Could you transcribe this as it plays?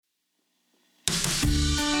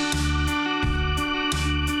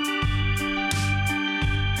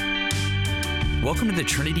Welcome to the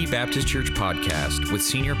Trinity Baptist Church podcast with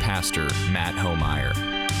Senior Pastor Matt Homeyer.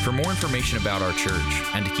 For more information about our church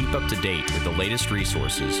and to keep up to date with the latest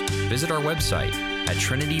resources, visit our website at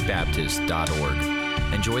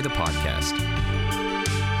trinitybaptist.org. Enjoy the podcast.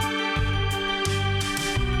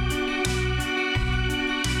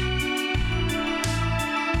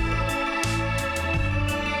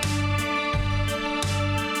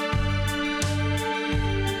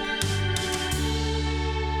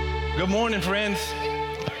 Good morning, friends.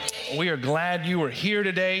 We are glad you are here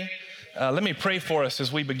today. Let me pray for us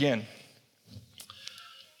as we begin.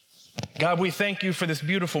 God, we thank you for this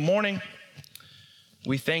beautiful morning.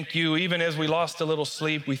 We thank you, even as we lost a little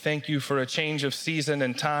sleep, we thank you for a change of season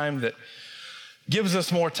and time that gives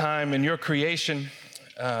us more time in your creation,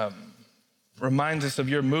 reminds us of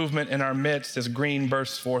your movement in our midst as green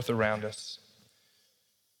bursts forth around us.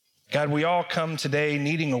 God, we all come today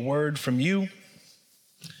needing a word from you.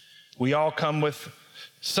 We all come with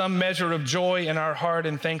some measure of joy in our heart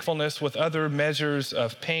and thankfulness, with other measures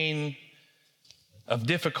of pain, of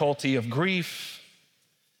difficulty, of grief.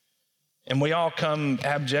 And we all come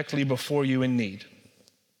abjectly before you in need.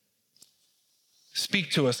 Speak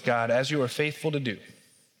to us, God, as you are faithful to do.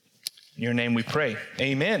 In your name we pray.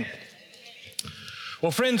 Amen.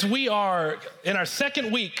 Well, friends, we are in our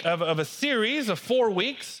second week of a series of 4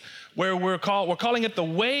 weeks where we're calling it the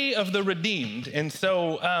Way of the Redeemed. And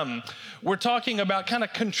so we're talking about kind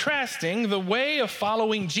of contrasting the way of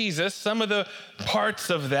following Jesus, some of the parts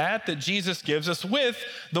of that Jesus gives us, with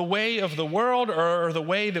the way of the world, or the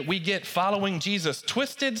way that we get following Jesus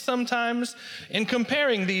twisted sometimes, in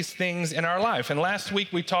comparing these things in our life. And last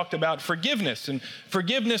week we talked about forgiveness, and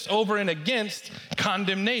forgiveness over and against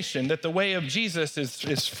condemnation, that the way of Jesus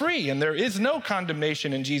is free and there is no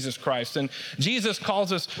condemnation in Jesus Christ. And Jesus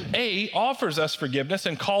offers us forgiveness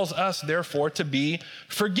and calls us, therefore, to be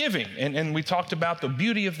forgiving. And we talked about the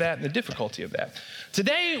beauty of that and the difficulty of that.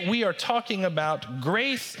 Today, we are talking about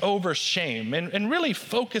grace over shame, and really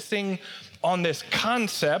focusing on this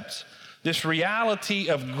concept, this reality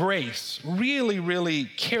of grace, really, really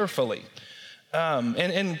carefully,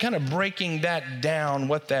 and kind of breaking that down,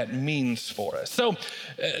 what that means for us. So,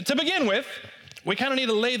 to begin with, we kind of need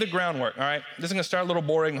to lay the groundwork, all right? This is going to start a little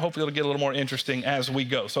boring. Hopefully it'll get a little more interesting as we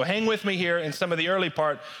go. So hang with me here in some of the early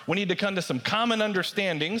part. We need to come to some common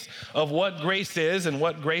understandings of what grace is and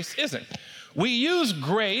what grace isn't. We use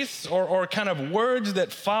grace or kind of words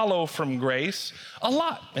that follow from grace a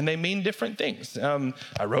lot, and they mean different things.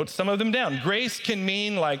 I wrote some of them down. Grace can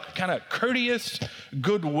mean like kind of courteous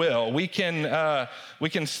goodwill. We can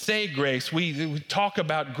say grace. We talk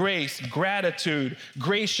about grace, gratitude,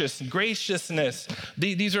 graciousness.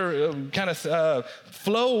 These are kind of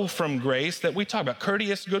flow from grace that we talk about,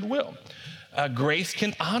 courteous goodwill. Grace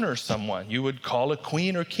can honor someone. You would call a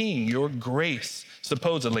queen or king your grace.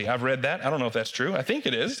 Supposedly. I've read that. I don't know if that's true. I think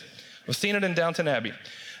it is. I've seen it in Downton Abbey.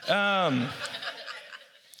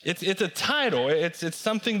 It's a title. It's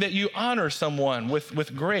something that you honor someone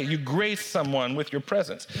with grace. You grace someone with your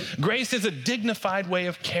presence. Grace is a dignified way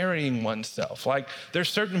of carrying oneself. Like, there's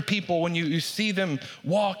certain people, when you see them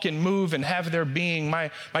walk and move and have their being. My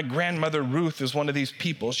grandmother Ruth is one of these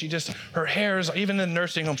people. Her hair is, even in the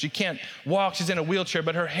nursing home, she can't walk. She's in a wheelchair,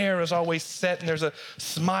 but her hair is always set, and there's a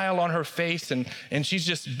smile on her face, and she's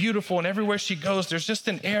just beautiful. And everywhere she goes, there's just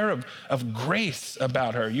an air of grace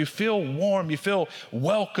about her. You feel warm. You feel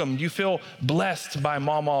welcome. You feel blessed by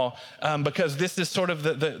Mama, because this is sort of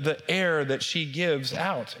the air that she gives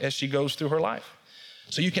out as she goes through her life.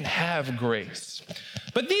 So you can have grace.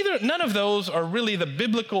 But none of those are really the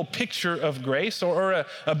biblical picture of grace, or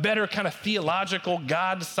a better kind of theological,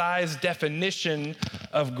 God-sized definition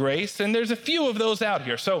of grace. And there's a few of those out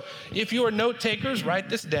here. So if you are note takers, write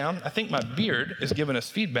this down. I think my beard is giving us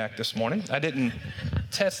feedback this morning. I didn't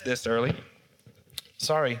test this early.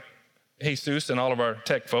 Sorry, Jesus and all of our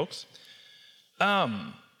tech folks.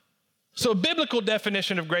 So a biblical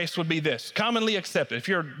definition of grace would be this, commonly accepted. If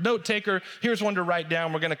you're a note taker, here's one to write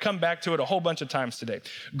down. We're going to come back to it a whole bunch of times today.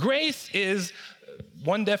 Grace is,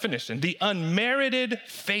 one definition, the unmerited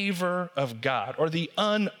favor of God, or the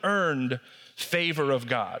unearned favor of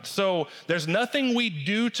God. So there's nothing we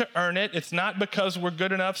do to earn it. It's not because we're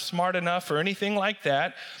good enough, smart enough, or anything like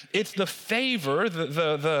that. It's the favor,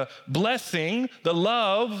 the blessing, the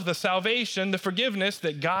love, the salvation, the forgiveness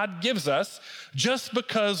that God gives us just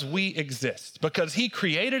because we exist, because he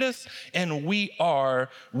created us and we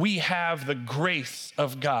have the grace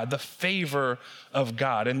of God, the favor of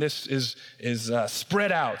God. And this is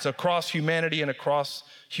spread out across humanity and across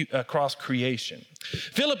across creation.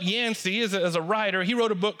 Philip Yancey is a writer. He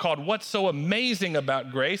wrote a book called What's So Amazing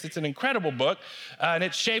About Grace. It's an incredible book, and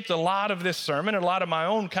it shaped a lot of this sermon and a lot of my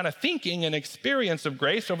own kind of thinking and experience of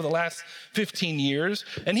grace over the last 15 years.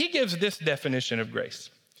 And he gives this definition of grace.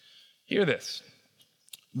 Hear this.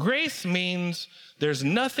 Grace means there's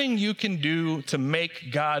nothing you can do to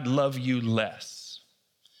make God love you less.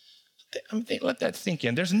 Let that sink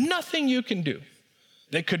in. There's nothing you can do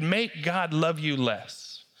that could make God love you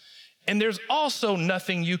less. And there's also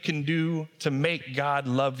nothing you can do to make God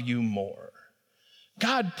love you more.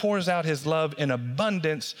 God pours out his love in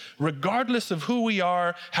abundance, regardless of who we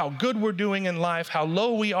are, how good we're doing in life, how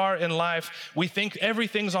low we are in life. We think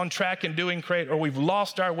everything's on track and doing great, or we've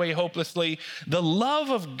lost our way hopelessly. The love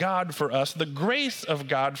of God for us, the grace of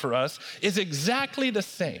God for us, is exactly the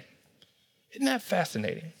same. Isn't that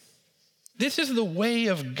fascinating? This is the way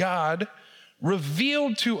of God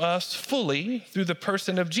revealed to us fully through the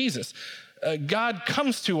person of Jesus. God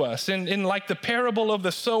comes to us in like the parable of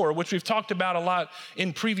the sower, which we've talked about a lot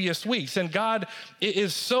in previous weeks. And God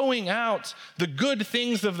is sowing out the good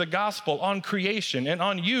things of the gospel on creation and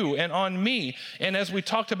on you and on me. And as we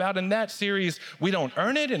talked about in that series, we don't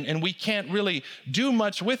earn it and we can't really do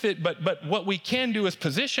much with it. But what we can do is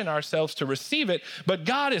position ourselves to receive it. But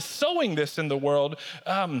God is sowing this in the world.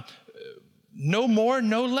 No more,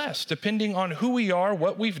 no less, depending on who we are,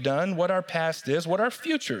 what we've done, what our past is, what our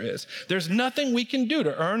future is. There's nothing we can do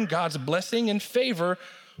to earn God's blessing and favor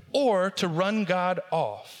or to run God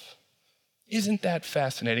off. Isn't that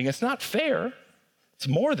fascinating? It's not fair. It's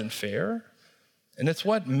more than fair. And it's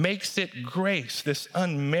what makes it grace, this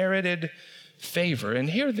unmerited favor. And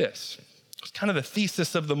hear this. It's kind of the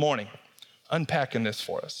thesis of the morning, unpacking this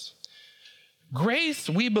for us. Grace,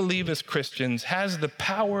 we believe as Christians, has the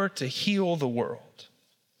power to heal the world.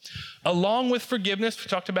 Along with forgiveness, we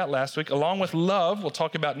talked about last week, along with love, we'll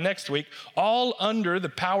talk about next week, all under the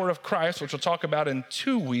power of Christ, which we'll talk about in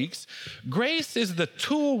 2 weeks, grace is the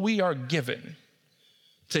tool we are given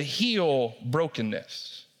to heal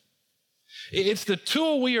brokenness. It's the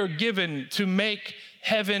tool we are given to make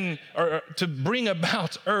heaven, or to bring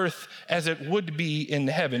about earth as it would be in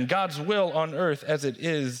heaven, God's will on earth as it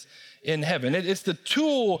is in heaven. It's the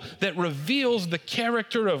tool that reveals the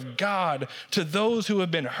character of God to those who have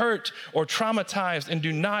been hurt or traumatized and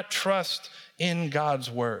do not trust in God's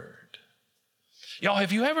word. Y'all,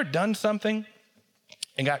 have you ever done something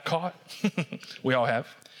and got caught? We all have.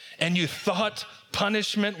 And you thought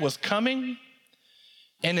punishment was coming,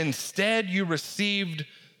 and instead you received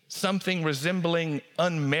something resembling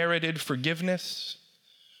unmerited forgiveness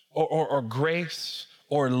or grace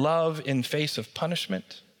or love in face of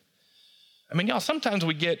punishment? I mean, y'all, sometimes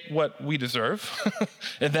we get what we deserve,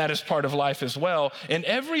 and that is part of life as well. And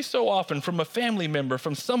every so often, from a family member,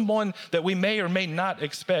 from someone that we may or may not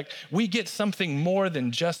expect, we get something more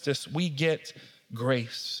than justice. We get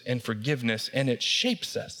grace and forgiveness, and it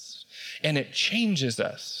shapes us, and it changes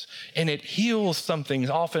us, and it heals something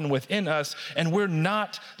often within us, and we're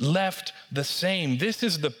not left the same. This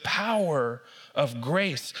is the power of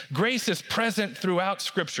grace. Grace is present throughout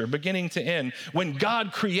Scripture, beginning to end. When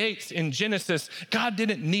God creates in Genesis, God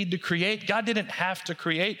didn't need to create. God didn't have to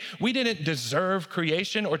create. We didn't deserve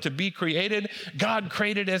creation or to be created. God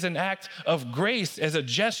created as an act of grace, as a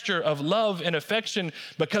gesture of love and affection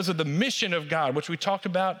because of the mission of God, which we talked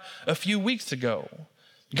about a few weeks ago.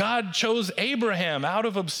 God chose Abraham out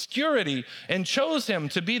of obscurity and chose him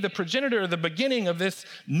to be the progenitor, the beginning of this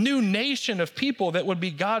new nation of people that would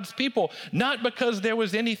be God's people, not because there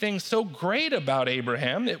was anything so great about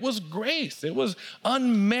Abraham. It was grace. It was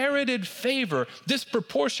unmerited favor,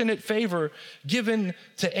 disproportionate favor given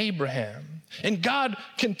to Abraham. And God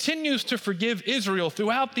continues to forgive Israel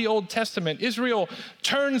throughout the Old Testament. Israel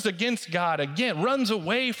turns against God again, runs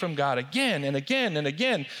away from God again and again and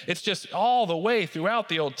again. It's just all the way throughout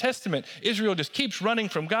the Old Testament. Israel just keeps running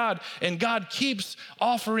from God, and God keeps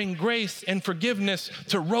offering grace and forgiveness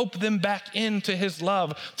to rope them back into his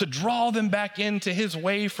love, to draw them back into his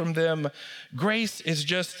way from them. Grace is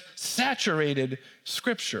just saturated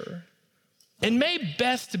Scripture and may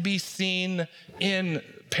best be seen in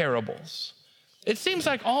parables. It seems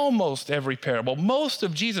like almost every parable, most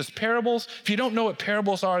of Jesus' parables, if you don't know what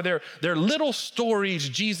parables are, they're little stories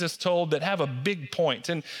Jesus told that have a big point.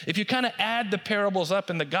 And if you kind of add the parables up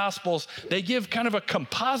in the Gospels, they give kind of a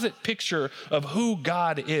composite picture of who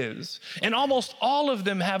God is. And almost all of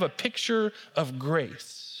them have a picture of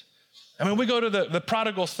grace. I mean, we go to the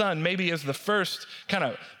prodigal son maybe as the first kind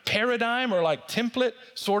of paradigm or like template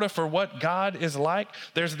sort of for what God is like.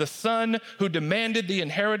 There's the son who demanded the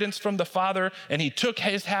inheritance from the father, and he took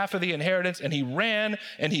his half of the inheritance and he ran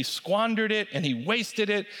and he squandered it and he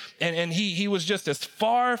wasted it. And he was just as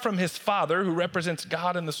far from his father, who represents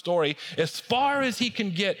God in the story, as far as he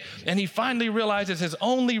can get. And he finally realizes his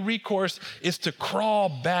only recourse is to crawl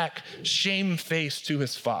back shamefaced to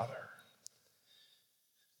his father.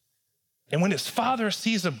 And when his father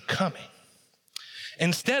sees him coming,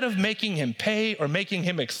 instead of making him pay or making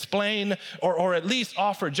him explain or at least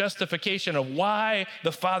offer justification of why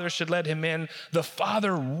the father should let him in, the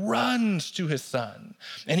father runs to his son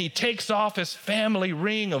and he takes off his family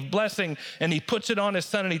ring of blessing and he puts it on his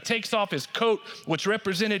son, and he takes off his coat, which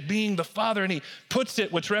represented being the father, and he puts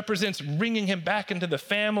it, which represents bringing him back into the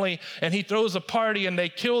family, and he throws a party and they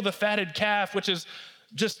kill the fatted calf, which is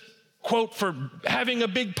just quote for having a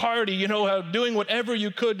big party, doing whatever you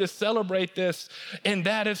could to celebrate this. And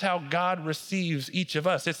that is how God receives each of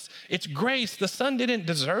us. It's grace. The son didn't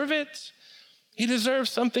deserve it. He deserves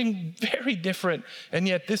something very different. And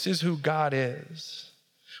yet this is who God is.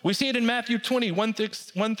 We see it in Matthew 20, 1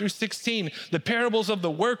 through 16, the parables of the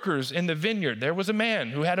workers in the vineyard. There was a man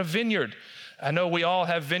who had a vineyard. I know we all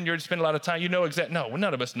have vineyards, spend a lot of time. No,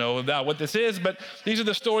 none of us know about what this is, but these are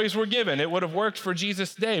the stories we're given. It would have worked for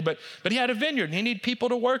Jesus' day, but he had a vineyard and he needed people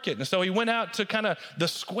to work it. And so he went out to kind of the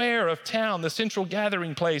square of town, the central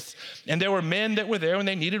gathering place. And there were men that were there when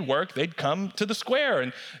they needed work. They'd come to the square,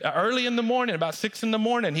 and early in the morning, about 6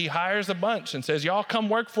 a.m, he hires a bunch and says, y'all come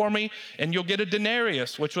work for me and you'll get a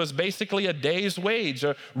denarius, which was basically a day's wage,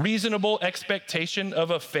 a reasonable expectation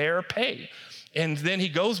of a fair pay. And then he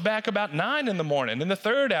goes back about 9 a.m. in the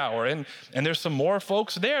third hour, and there's some more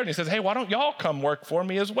folks there. And he says, hey, why don't y'all come work for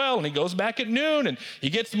me as well? And he goes back at noon, and he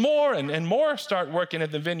gets more, and more start working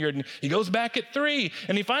at the vineyard. And he goes back at 3,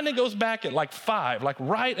 and he finally goes back at like 5, like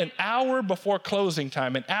right an hour before closing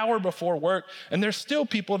time, an hour before work. And there's still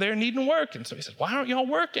people there needing work. And so he says, why aren't y'all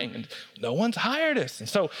working? And no one's hired us. And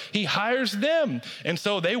so he hires them. And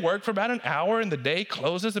so they work for about an hour, and the day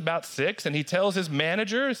closes about 6. And he tells his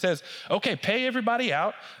manager, he says, okay, pay everybody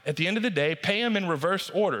out. At the end of the day, pay them in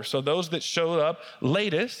reverse order. So those that showed up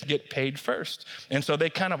latest get paid first. And so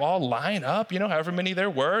they kind of all line up, however many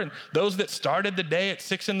there were. And those that started the day at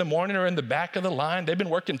 6 a.m. are in the back of the line. They've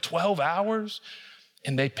been working 12 hours.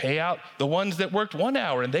 And they pay out the ones that worked 1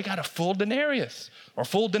 hour, and they got a full denarius or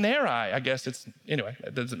full denarii. I guess it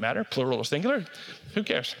doesn't matter, plural or singular. Who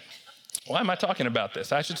cares? Why am I talking about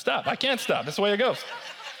this? I should stop. I can't stop. That's the way it goes.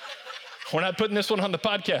 We're not putting this one on the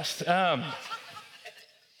podcast.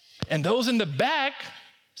 And those in the back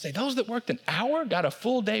say, those that worked an hour got a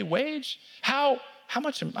full day wage? How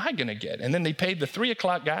much am I going to get? And then they paid the 3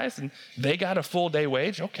 o'clock guys, and they got a full day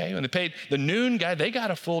wage. Okay. And they paid the noon guy, they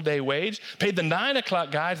got a full day wage. Paid the 9 o'clock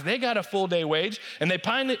guys, they got a full day wage. And they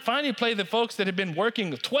finally paid the folks that had been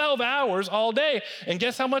working 12 hours all day. And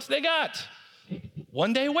guess how much they got?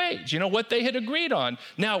 1 day wage, what they had agreed on.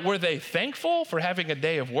 Now, were they thankful for having a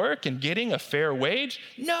day of work and getting a fair wage?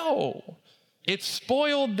 No. It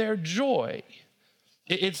spoiled their joy.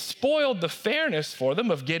 It spoiled the fairness for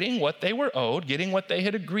them of getting what they were owed, getting what they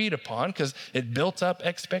had agreed upon, because it built up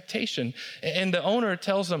expectation. And the owner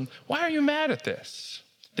tells them, why are you mad at this?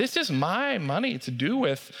 This is my money to do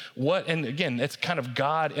with what, and again, it's kind of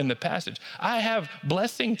God in the passage. I have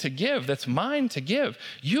blessing to give that's mine to give.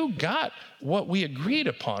 You got what we agreed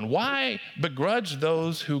upon. Why begrudge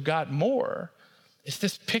those who got more? It's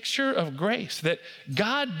this picture of grace that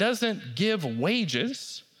God doesn't give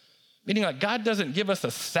wages, meaning like God doesn't give us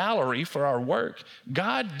a salary for our work.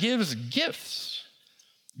 God gives gifts.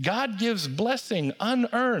 God gives blessing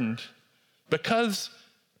unearned because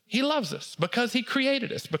he loves us, because he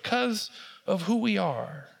created us, because of who we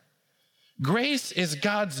are. Grace is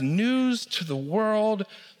God's news to the world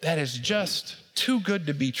that is just too good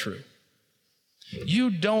to be true. You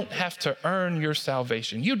don't have to earn your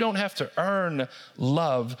salvation. You don't have to earn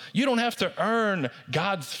love. You don't have to earn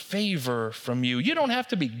God's favor from you. You don't have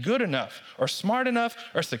to be good enough or smart enough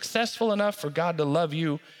or successful enough for God to love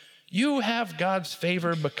you. You have God's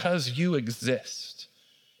favor because you exist,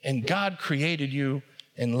 and God created you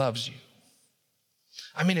and loves you.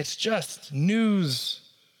 I mean, it's just news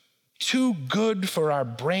too good for our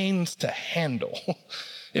brains to handle.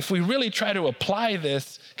 If we really try to apply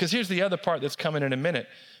this, because here's the other part that's coming in a minute.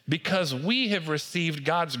 Because we have received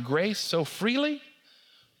God's grace so freely,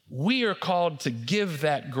 we are called to give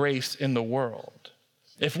that grace in the world.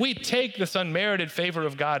 If we take this unmerited favor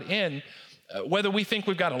of God in, whether we think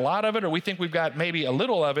we've got a lot of it or we think we've got maybe a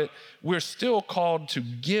little of it, we're still called to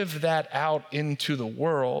give that out into the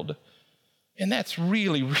world And that's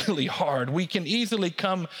really, really hard. We can easily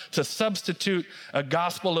come to substitute a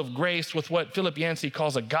gospel of grace with what Philip Yancey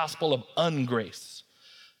calls a gospel of ungrace.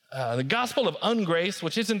 The gospel of ungrace,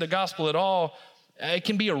 which isn't the gospel at all, it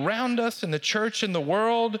can be around us in the church, in the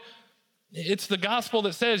world. It's the gospel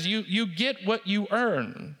that says you get what you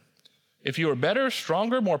earn. If you are better,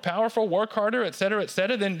 stronger, more powerful, work harder, et cetera,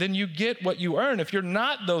 then you get what you earn. If you're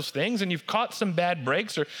not those things and you've caught some bad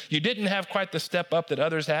breaks or you didn't have quite the step up that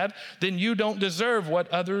others have, then you don't deserve what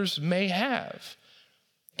others may have.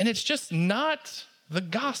 And it's just not the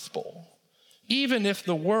gospel, even if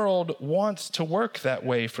the world wants to work that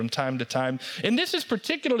way from time to time. And this is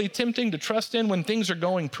particularly tempting to trust in when things are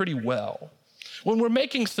going pretty well. When we're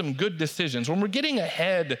making some good decisions, when we're getting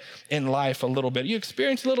ahead in life a little bit, you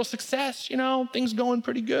experience a little success, things going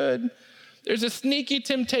pretty good. There's a sneaky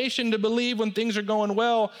temptation to believe when things are going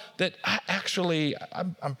well that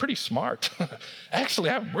I'm pretty smart. Actually,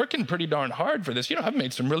 I'm working pretty darn hard for this. I've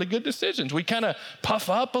made some really good decisions. We kind of puff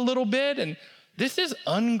up a little bit, and this is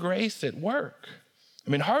ungrace at work.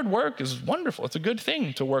 Hard work is wonderful. It's a good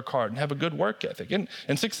thing to work hard and have a good work ethic.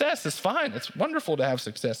 And success is fine. It's wonderful to have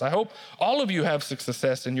success. I hope all of you have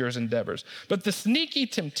success in your endeavors. But the sneaky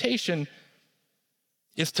temptation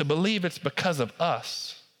is to believe it's because of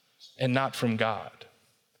us and not from God.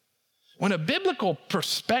 When a biblical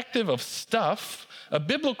perspective of stuff, a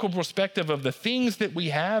biblical perspective of the things that we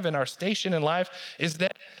have in our station in life is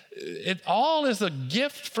that it all is a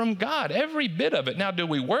gift from God, every bit of it. Now, do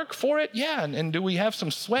we work for it? Yeah. And do we have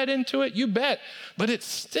some sweat into it? You bet. But it's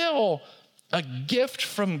still a gift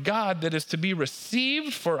from God that is to be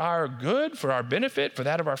received for our good, for our benefit, for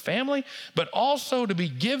that of our family, but also to be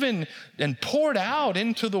given and poured out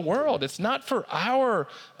into the world. It's not for our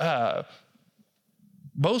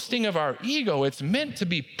boasting of our ego. It's meant to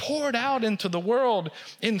be poured out into the world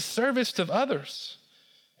in service to others.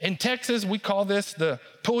 In Texas, we call this the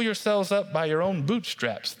pull yourselves up by your own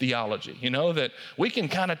bootstraps theology, that we can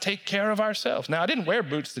kind of take care of ourselves. Now, I didn't wear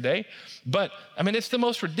boots today, but it's the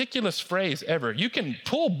most ridiculous phrase ever. You can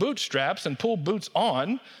pull bootstraps and pull boots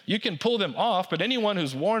on. You can pull them off, but anyone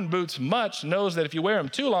who's worn boots much knows that if you wear them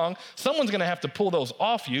too long, someone's going to have to pull those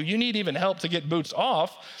off you. You need even help to get boots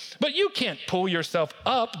off, but you can't pull yourself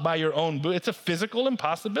up by your own boot. It's a physical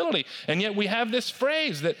impossibility. And yet we have this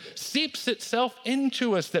phrase that seeps itself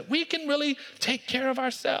into us that we can really take care of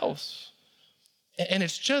ourselves. And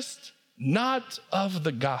it's just not of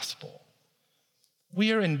the gospel.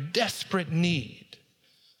 We are in desperate need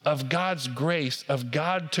of God's grace, of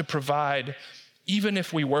God to provide, even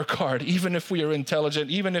if we work hard, even if we are intelligent,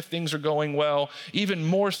 even if things are going well, even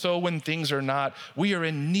more so when things are not. We are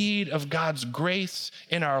in need of God's grace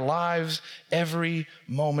in our lives every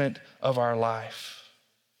moment of our life.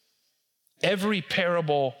 Every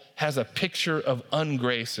parable has a picture of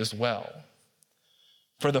ungrace as well.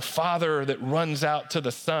 For the father that runs out to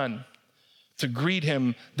the son to greet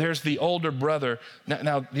him, there's the older brother.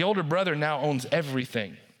 Now the older brother now owns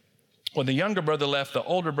everything. When the younger brother left, the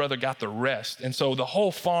older brother got the rest. And so the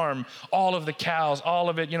whole farm, all of the cows, all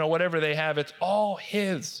of it, whatever they have, it's all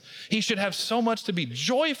his. He should have so much to be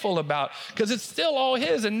joyful about because it's still all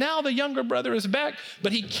his. And now the younger brother is back,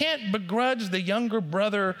 but he can't begrudge the younger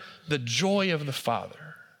brother the joy of the father.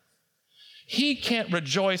 He can't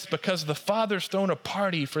rejoice because the father's thrown a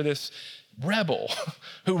party for this rebel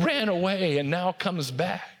who ran away and now comes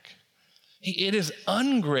back. It is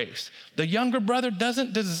ungrace. The younger brother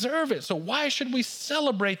doesn't deserve it. So why should we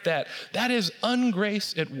celebrate that? That is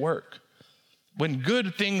ungrace at work. When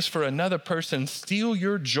good things for another person steal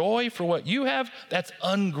your joy for what you have, that's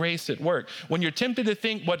ungrace at work. When you're tempted to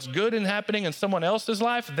think what's good and happening in someone else's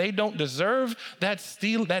life they don't deserve, that's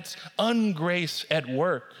ungrace at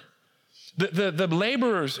work. The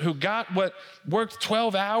laborers who worked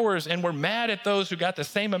 12 hours and were mad at those who got the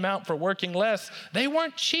same amount for working less, they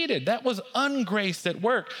weren't cheated. That was ungrace at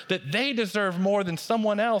work, that they deserve more than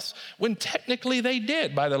someone else when technically they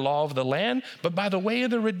did by the law of the land, but by the way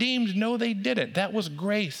of the redeemed, no, they didn't. That was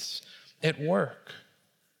grace at work.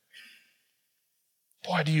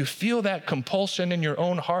 Boy, do you feel that compulsion in your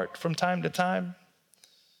own heart from time to time?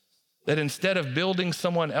 That instead of building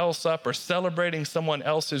someone else up or celebrating someone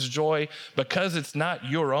else's joy, because it's not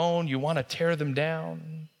your own, you want to tear them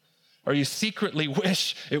down? Or you secretly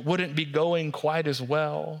wish it wouldn't be going quite as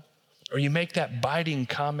well? Or you make that biting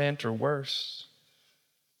comment or worse?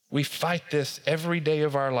 We fight this every day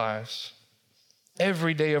of our lives.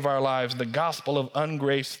 Every day of our lives, the gospel of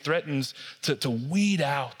ungrace threatens to weed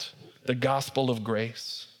out the gospel of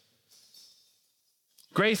grace.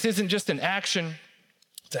 Grace isn't just an action.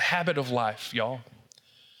 It's a habit of life, y'all.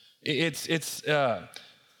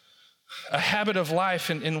 a habit of life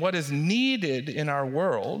and what is needed in our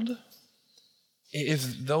world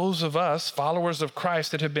is those of us, followers of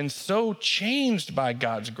Christ, that have been so changed by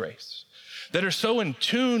God's grace, that are so in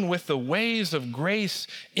tune with the ways of grace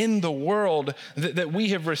in the world that we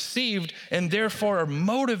have received, and therefore are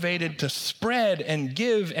motivated to spread and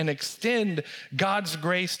give and extend God's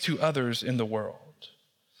grace to others in the world.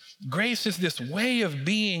 Grace is this way of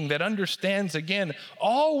being that understands, again,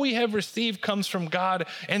 all we have received comes from God,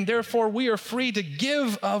 and therefore we are free to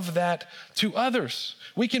give of that to others.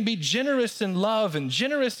 We can be generous in love and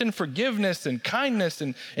generous in forgiveness and kindness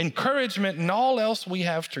and encouragement and all else we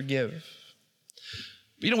have to give.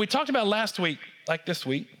 We talked about last week, like this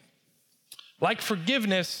week, like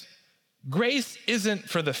forgiveness, grace isn't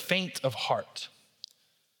for the faint of heart.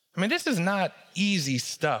 This is not easy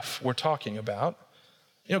stuff we're talking about.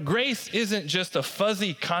 Grace isn't just a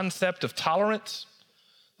fuzzy concept of tolerance.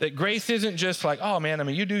 That grace isn't just like, oh man,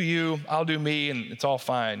 you do you, I'll do me, and it's all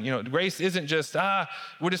fine. Grace isn't just,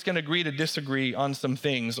 we're just gonna agree to disagree on some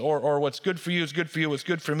things, or what's good for you is good for you, what's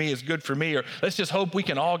good for me is good for me, or let's just hope we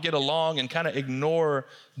can all get along and kind of ignore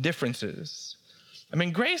differences.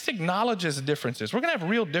 Grace acknowledges differences. We're gonna have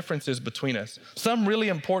real differences between us. Some really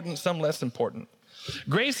important, some less important.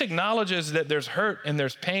 Grace acknowledges that there's hurt and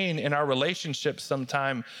there's pain in our relationships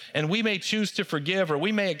sometime, and we may choose to forgive, or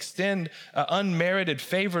we may extend unmerited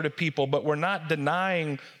favor to people, but we're not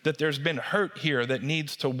denying that there's been hurt here that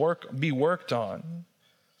needs to be worked on.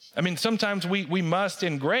 Sometimes we must,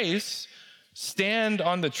 in grace, stand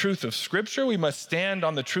on the truth of Scripture. We must stand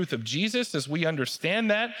on the truth of Jesus as we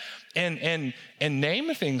understand that, and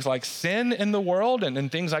name things like sin in the world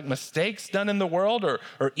and things like mistakes done in the world or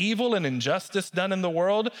evil and injustice done in the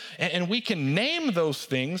world. And we can name those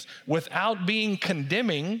things without being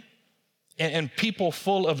condemning and people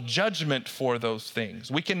full of judgment for those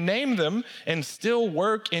things. We can name them and still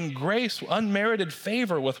work in grace, unmerited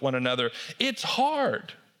favor with one another. It's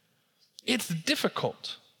hard. It's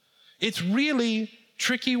difficult. It's really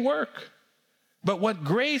tricky work. But what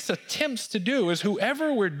grace attempts to do is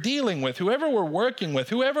whoever we're dealing with, whoever we're working with,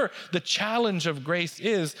 whoever the challenge of grace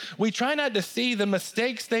is, we try not to see the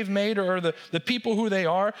mistakes they've made or the people who they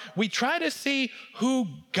are. We try to see who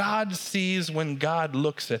God sees when God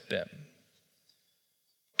looks at them.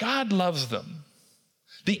 God loves them.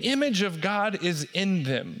 The image of God is in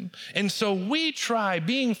them. And so we try,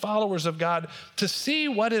 being followers of God, to see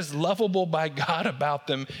what is lovable by God about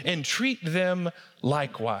them and treat them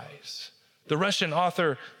likewise. The Russian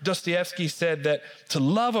author Dostoevsky said that to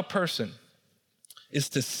love a person is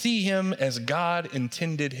to see him as God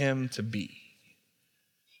intended him to be.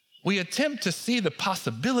 We attempt to see the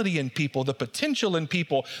possibility in people, the potential in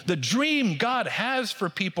people, the dream God has for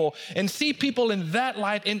people, and see people in that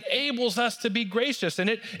light enables us to be gracious, and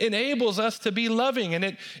it enables us to be loving,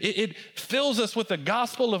 and it fills us with the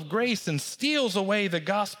gospel of grace and steals away the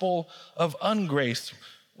gospel of ungrace.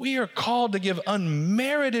 We are called to give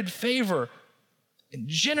unmerited favor and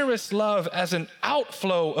generous love as an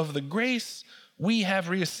outflow of the grace we have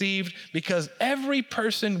received, because every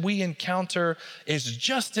person we encounter is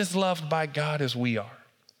just as loved by God as we are.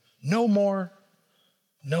 No more,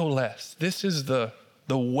 no less. This is the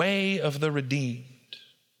way of the redeemed.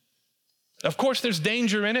 Of course, there's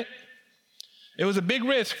danger in it. It was a big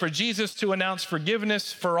risk for Jesus to announce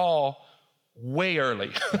forgiveness for all way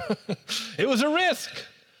early. It was a risk.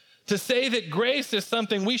 To say that grace is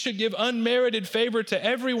something we should give unmerited favor to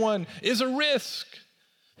everyone is a risk.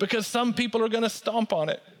 Because some people are going to stomp on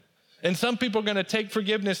it. And some people are going to take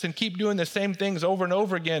forgiveness and keep doing the same things over and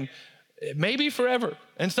over again, maybe forever.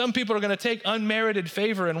 And some people are going to take unmerited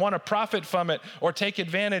favor and want to profit from it or take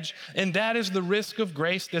advantage. And that is the risk of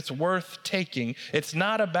grace that's worth taking. It's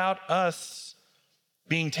not about us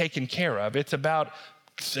being taken care of. It's about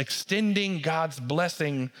extending God's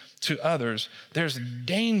blessing to others. There's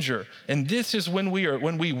danger. And this is when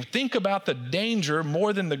we think about the danger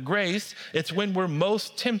more than the grace, it's when we're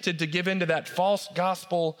most tempted to give into that false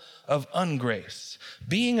gospel of ungrace.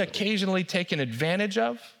 Being occasionally taken advantage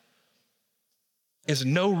of is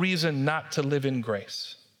no reason not to live in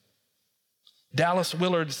grace. Dallas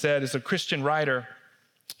Willard said, as a Christian writer,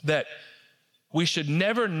 that we should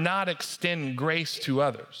never not extend grace to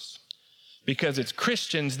others, because it's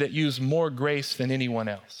Christians that use more grace than anyone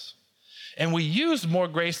else. And we use more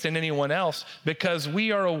grace than anyone else because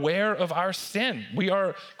we are aware of our sin.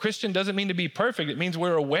 Christian doesn't mean to be perfect. It means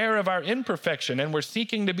we're aware of our imperfection and we're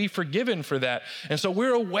seeking to be forgiven for that. And so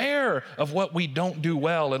we're aware of what we don't do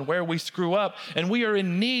well and where we screw up, and we are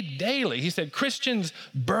in need daily. He said, Christians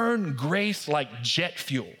burn grace like jet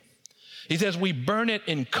fuel. He says we burn it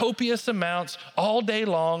in copious amounts all day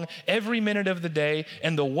long, every minute of the day,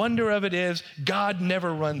 and the wonder of it is God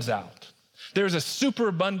never runs out. There's a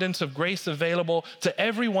superabundance of grace available to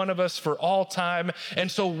every one of us for all time. And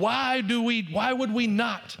so why would we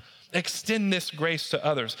not extend this grace to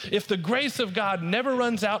others? If the grace of God never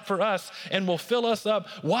runs out for us and will fill us up,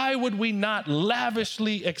 why would we not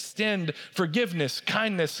lavishly extend forgiveness,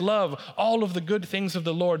 kindness, love, all of the good things of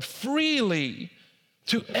the Lord freely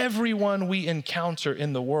to everyone we encounter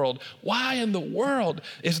in the world? Why in the world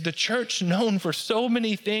is the church known for so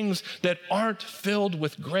many things that aren't filled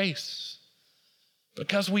with grace?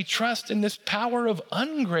 Because we trust in this power of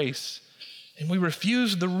ungrace and we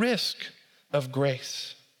refuse the risk of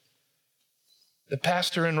grace. The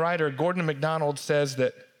pastor and writer Gordon MacDonald says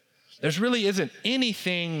that there really isn't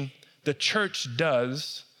anything the church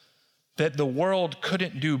does that the world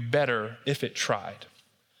couldn't do better if it tried.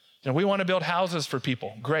 We want to build houses for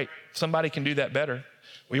people. Great. Somebody can do that better.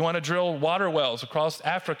 We want to drill water wells across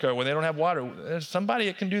Africa where they don't have water. There's somebody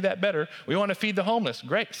that can do that better. We want to feed the homeless.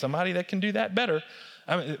 Great. Somebody that can do that better.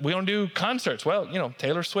 We want to do concerts. Well,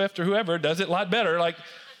 Taylor Swift or whoever does it a lot better.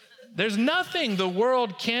 There's nothing the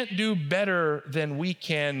world can't do better than we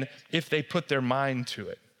can if they put their mind to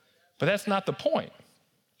it. But that's not the point.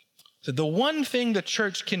 So the one thing the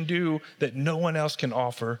church can do that no one else can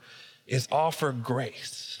offer is offer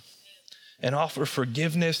grace and offer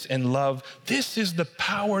forgiveness and love. This is the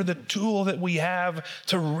power, the tool that we have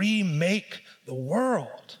to remake the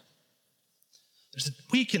world.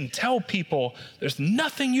 We can tell people there's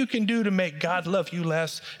nothing you can do to make God love you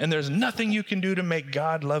less, and there's nothing you can do to make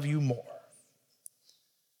God love you more.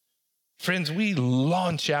 Friends, we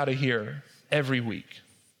launch out of here every week,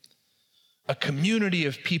 a community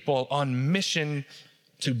of people on mission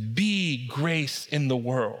to be grace in the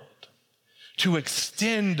world, to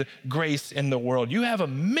extend grace in the world. You have a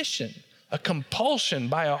mission, a compulsion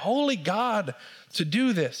by a holy God to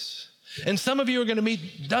do this. And some of you are going to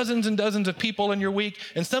meet dozens and dozens of people in your week,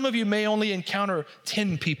 and some of you may only encounter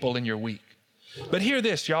 10 people in your week. But hear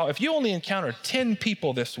this, y'all. If you only encounter 10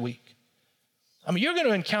 people this week, you're going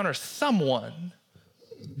to encounter someone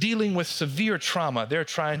dealing with severe trauma they're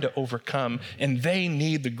trying to overcome, and they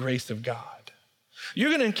need the grace of God. You're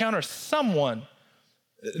going to encounter someone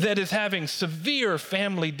that is having severe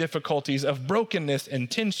family difficulties of brokenness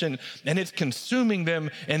and tension, and it's consuming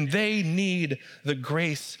them, and they need the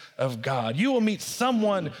grace of God. You will meet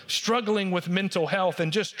someone struggling with mental health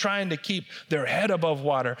and just trying to keep their head above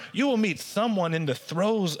water. You will meet someone in the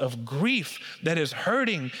throes of grief that is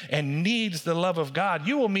hurting and needs the love of God.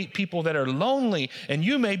 You will meet people that are lonely, and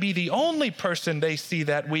you may be the only person they see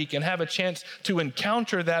that week and have a chance to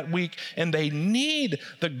encounter that week, and they need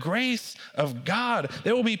the grace of God.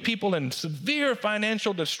 There will be people in severe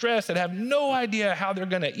financial distress that have no idea how they're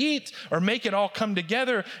going to eat or make it all come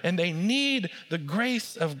together, and they need the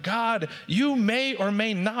grace of God. You may or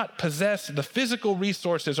may not possess the physical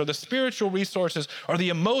resources or the spiritual resources or the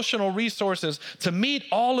emotional resources to meet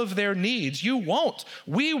all of their needs. You won't.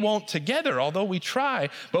 We won't together, although we try.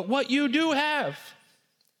 But what you do have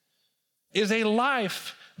is a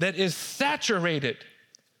life that is saturated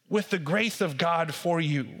with the grace of God for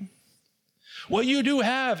you. What you do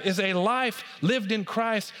have is a life lived in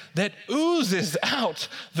Christ that oozes out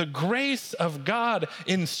the grace of God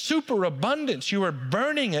in superabundance. You are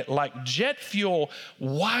burning it like jet fuel.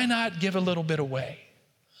 Why not give a little bit away?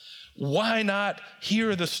 Why not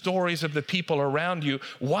hear the stories of the people around you?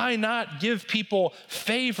 Why not give people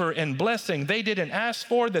favor and blessing they didn't ask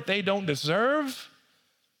for, that they don't deserve?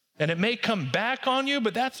 And it may come back on you,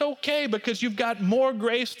 but that's okay because you've got more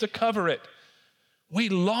grace to cover it. We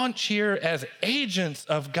launch here as agents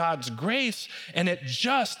of God's grace, and it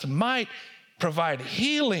just might provide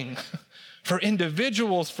healing for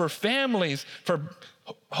individuals, for families, for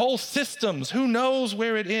whole systems. Who knows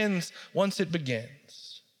where it ends once it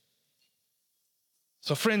begins?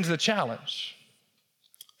 So friends, the challenge,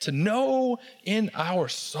 to know in our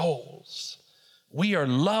souls we are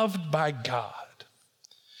loved by God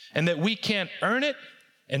and that we can't earn it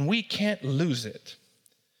and we can't lose it.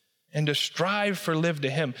 And to strive for live to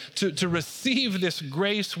him, to receive this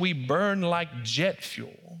grace we burn like jet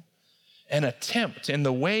fuel, and attempt in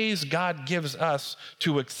the ways God gives us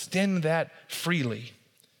to extend that freely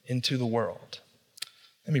into the world.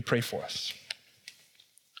 Let me pray for us.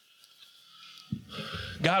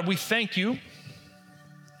 God, we thank you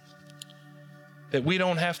that we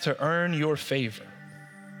don't have to earn your favor.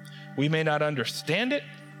 We may not understand it.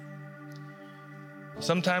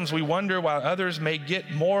 Sometimes we wonder why others may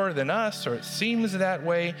get more than us, or it seems that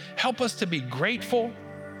way. Help us to be grateful.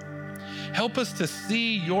 Help us to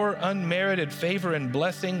see your unmerited favor and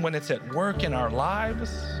blessing when it's at work in our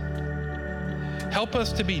lives. Help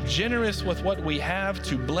us to be generous with what we have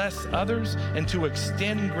to bless others and to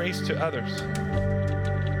extend grace to others.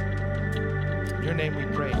 In your name we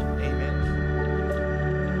pray, amen.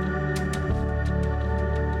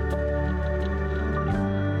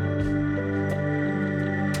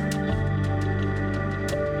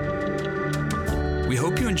 We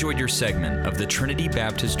hope you enjoyed your segment of the Trinity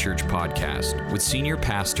Baptist Church podcast with Senior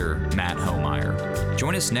Pastor Matt Homeyer.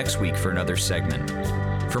 Join us next week for another segment.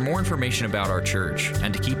 For more information about our church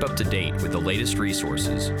and to keep up to date with the latest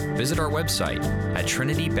resources, visit our website at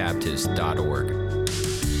trinitybaptist.org.